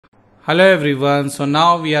Hello everyone, so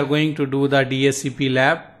now we are going to do the DHCP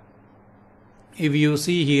lab. If you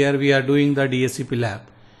see here, we are doing the DHCP lab.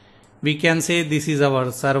 We can say this is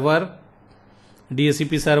our server,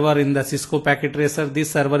 DHCP server in the CISCO Packet Tracer. This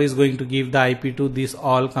server is going to give the IP to this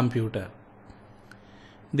all computer.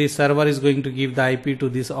 This server is going to give the IP to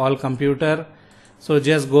this all computer. So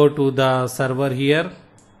just go to the server here.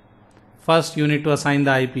 First you need to assign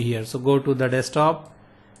the IP here. So go to the desktop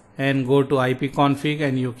and go to IP config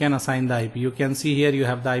and you can assign the IP. You can see here you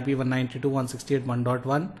have the IP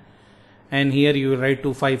 192.168.1.1 and here you will write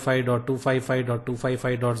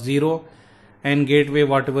 255.255.255.0 and gateway,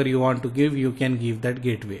 whatever you want to give, you can give that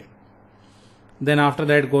gateway. Then after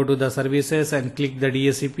that go to the services and click the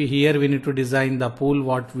DHCP. Here we need to design the pool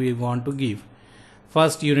what we want to give.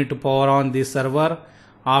 First you need to power on this server.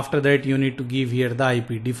 After that you need to give here the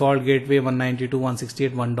IP default gateway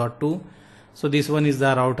 192.168.1.2. So this one is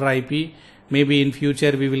the router IP. Maybe in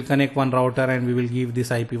future we will connect one router and we will give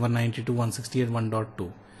this IP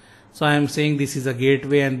 192.168.1.2. So I am saying this is a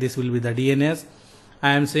gateway and this will be the DNS. I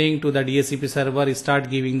am saying to the DHCP server start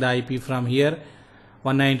giving the IP from here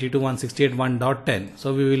 192.168.1.10.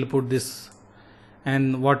 So we will put this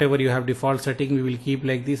and whatever you have default setting we will keep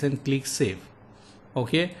like this and click save.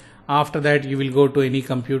 Okay. After that you will go to any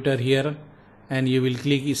computer here and you will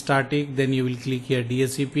click static, then you will click here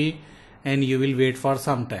DHCP and you will wait for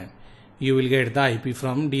some time. You will get the IP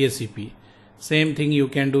from DHCP. Same thing you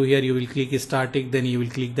can do here. You will click static, then you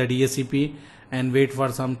will click the DHCP and wait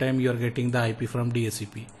for some time. You are getting the IP from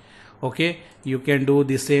DHCP. Okay, you can do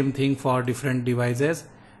the same thing for different devices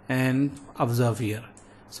and observe here.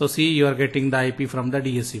 So see, you are getting the IP from the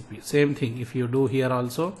DHCP. Same thing if you do here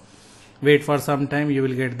also, wait for some time, you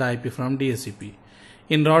will get the IP from DHCP.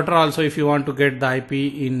 In router also, if you want to get the IP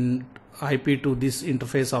to this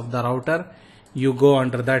interface of the router, you go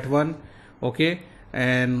under that one, okay,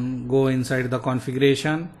 and go inside the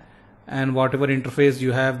configuration and whatever interface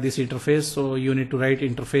you have, this interface, so you need to write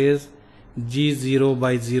interface G0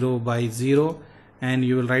 by 0 by 0 and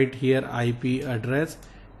you will write here IP address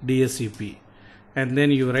DHCP and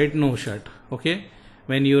then you write no shut. Okay,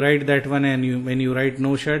 when you write that one and when you write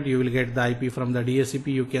no shut, you will get the IP from the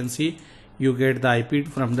DHCP. You can see you get the IP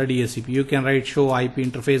from the DHCP. You can write show IP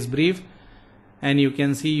interface brief and you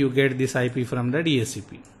can see you get this IP from the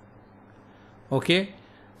DHCP. Okay,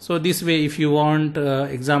 so this way if you want,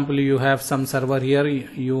 example you have some server here,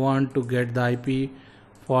 you want to get the IP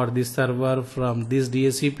for this server from this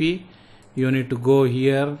DHCP, you need to go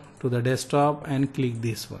here to the desktop and click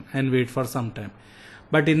this one and wait for some time.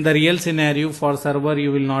 But in the real scenario for server,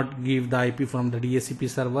 you will not give the IP from the DHCP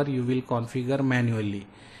server, you will configure manually.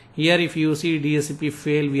 Here if you see DHCP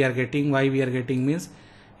fail, we are getting, why we are getting means,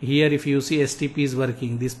 here if you see STP is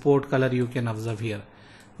working, this port color you can observe here.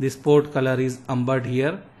 This port color is ambered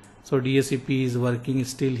here. So DHCP is working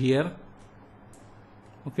still here.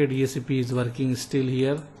 Okay, DHCP is working still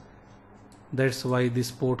here. That's why this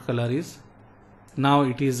port color is, now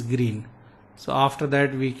it is green. So after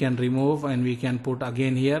that we can remove and we can put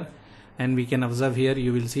again here and we can observe here,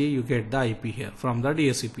 you will see you get the IP here from the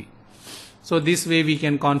DHCP. So this way we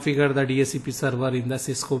can configure the DHCP server in the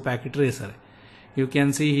CISCO Packet Tracer. You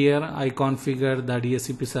can see here I configure the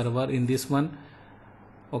DHCP server in this one.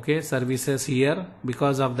 Okay, services here.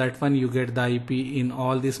 Because of that one you get the IP in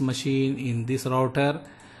all this machine, in this router.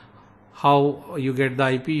 How you get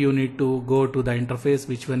the IP? You need to go to the interface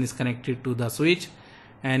which one is connected to the switch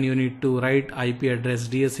and you need to write IP address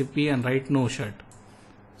DHCP and write no shut.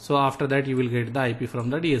 So after that you will get the IP from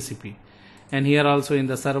the DHCP. And here also in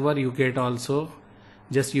the server you get also,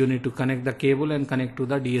 just you need to connect the cable and connect to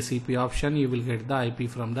the DHCP option, you will get the IP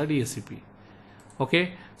from the DHCP.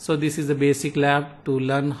 Okay, so this is the basic lab to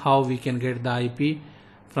learn how we can get the IP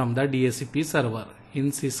from the DHCP server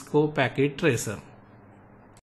in CISCO Packet Tracer.